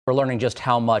We're learning just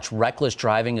how much reckless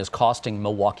driving is costing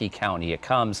Milwaukee County. It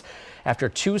comes after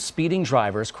two speeding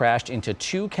drivers crashed into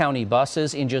two county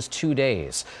buses in just 2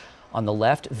 days. On the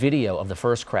left, video of the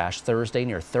first crash Thursday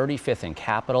near 35th and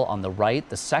Capitol. On the right,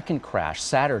 the second crash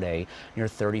Saturday near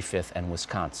 35th and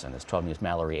Wisconsin. As 12 News'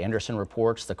 Mallory Anderson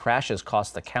reports, the crashes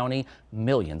cost the county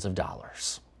millions of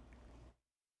dollars.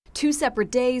 2 separate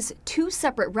days, 2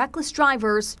 separate reckless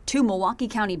drivers, 2 Milwaukee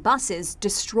County buses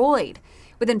destroyed.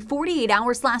 Within 48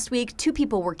 hours last week, 2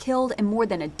 people were killed and more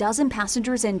than a dozen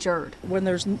passengers injured. When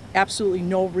there's absolutely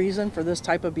no reason for this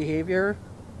type of behavior,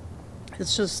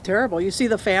 it's just terrible. You see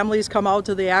the families come out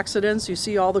to the accidents, you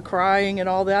see all the crying and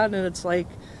all that, and it's like,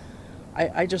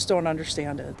 I just don't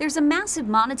understand it. There's a massive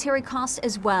monetary cost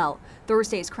as well.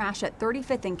 Thursday's crash at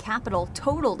 35th and Capitol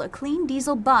totaled a clean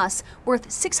diesel bus worth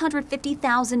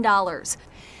 $650,000.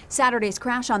 Saturday's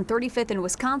crash on 35th in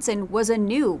Wisconsin was a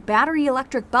new battery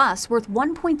electric bus worth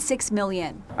 $1.6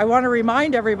 million. I want to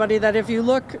remind everybody that if you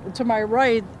look to my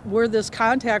right where this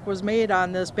contact was made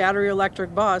on this battery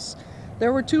electric bus,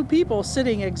 there were 2 people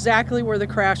sitting exactly where the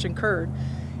crash occurred.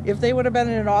 If they would have been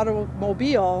in an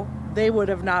automobile, they would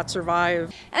have not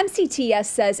survived. MCTS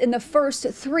says in the first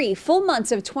 3 full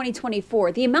months of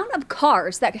 2024, the amount of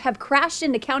cars that have crashed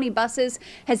into county buses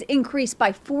has increased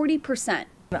by 40%.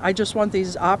 I just want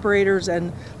these operators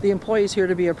and the employees here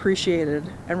to be appreciated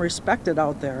and respected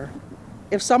out there.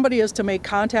 If somebody is to make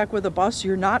contact with a bus,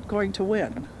 you're not going to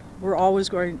win. We're always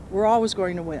going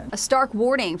to win. A stark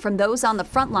warning from those on the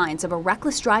front lines of a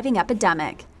reckless driving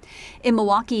epidemic. In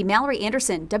Milwaukee, Mallory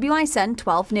Anderson, WISN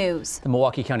 12 News. The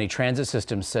Milwaukee County Transit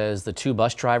System says the 2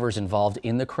 bus drivers involved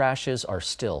in the crashes are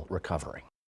still recovering.